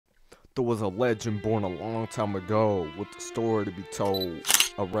There was a legend born a long time ago with the story to be told.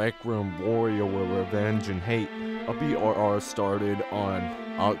 A Rec Room warrior with revenge and hate. A BRR started on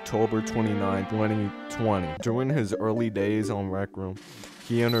October 29, 2020. During his early days on Rec Room,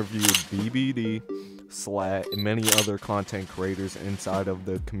 he interviewed BBD, Slat, and many other content creators inside of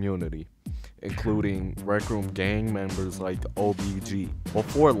the community, including Rec Room gang members like OBG.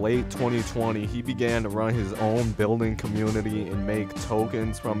 Before late 2020, he began to run his own building community and make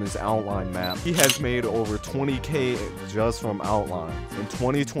tokens from his outline map. He has made over 20k just from outlines. In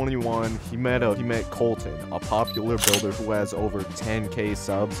 2021, he met Colton, a popular builder who has over 10k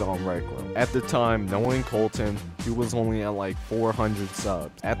subs on Rec Room. At the time, knowing Colton, he was only at like 400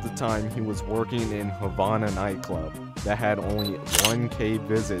 subs. At the time, he was working in Havana nightclub that had only 1k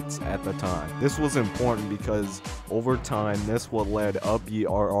visits at the time. This was important because over time, this would led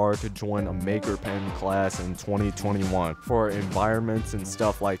UpBRR to join a Maker Pen class in 2021 for environments and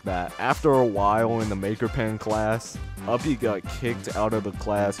stuff like that. After a while in the Maker Pen class, Uppy got kicked out of the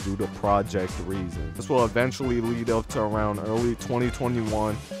class due to project reasons. This will eventually lead up to around early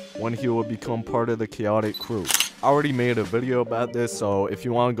 2021 when he will become part of the Chaotic Crew. I already made a video about this, so if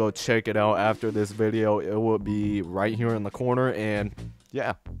you want to go check it out after this video, it will be right here in the corner. And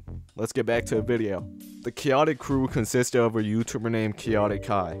yeah, let's get back to the video. The Chaotic Crew consisted of a YouTuber named Chaotic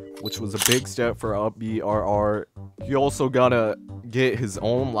Kai, which was a big step for UpBRR. He also gotta get his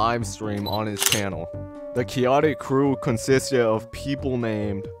own live stream on his channel. The Chaotic Crew consisted of people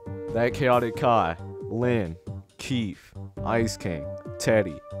named That Chaotic Kai, Lynn, Keith, Ice King,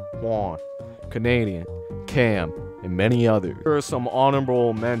 Teddy, Juan, Canadian, Cam, and many others. Here are some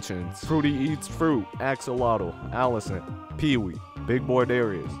honorable mentions: Fruity Eats Fruit, Axolotl, Allison, Pee-wee, Big Boy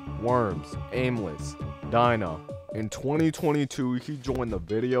Darius, Worms, Aimless, Dino. In 2022, he joined the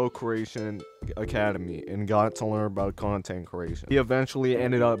Video Creation Academy and got to learn about content creation. He eventually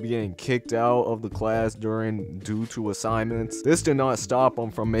ended up being kicked out of the class due to assignments. This did not stop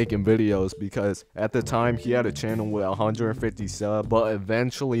him from making videos because at the time he had a channel with 150 subs, but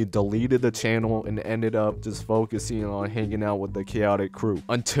eventually deleted the channel and ended up just focusing on hanging out with the Chaotic Crew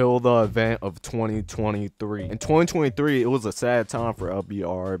until the event of 2023. In 2023, it was a sad time for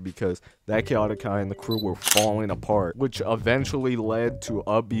UpBRR because That Chaotic Kai and the crew were falling apart, which eventually led to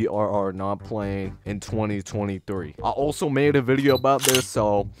UpBRR not playing in 2023. I also made a video about this,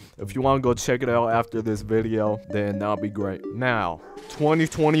 so if you want to go check it out after this video, then that'll be great. Now,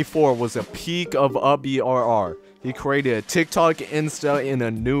 2024 was a peak of UpBRR. He created a TikTok, Insta, and a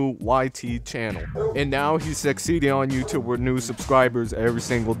new YT channel. And now he's succeeding on YouTube with new subscribers every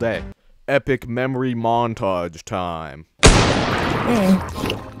single day. Epic memory montage time.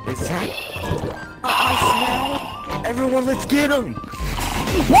 Is that? I smell. Everyone, let's get him.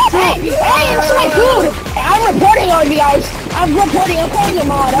 Hey, that's my food! I'm reporting on you guys! I'm reporting, I'm calling him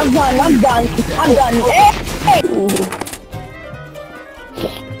on! I'm done! Hey!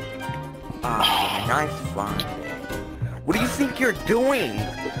 Nice fun. What do you think you're doing?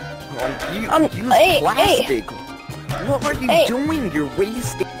 You use plastic. What are you doing? You're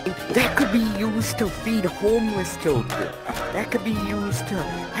wasting. That could be used to feed homeless children. That could be used to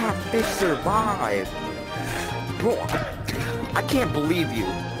have fish survive. Bro, I can't believe you.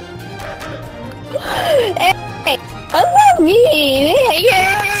 Hey, I love me!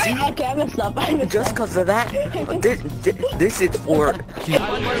 Yeah. Okay, I'm gonna stop. Just cause of that, this is for... Why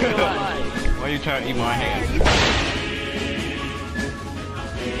are you trying to eat my hand?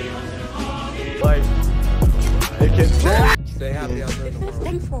 Like, it can Stay happy out there in the world.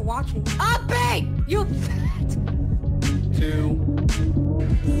 Thanks for watching. Uppy! You fat! 2.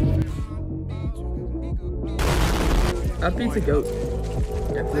 Uppy's a goat.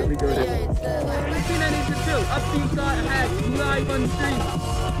 Definitely goated. 1992, Uppy got hacked live on stream.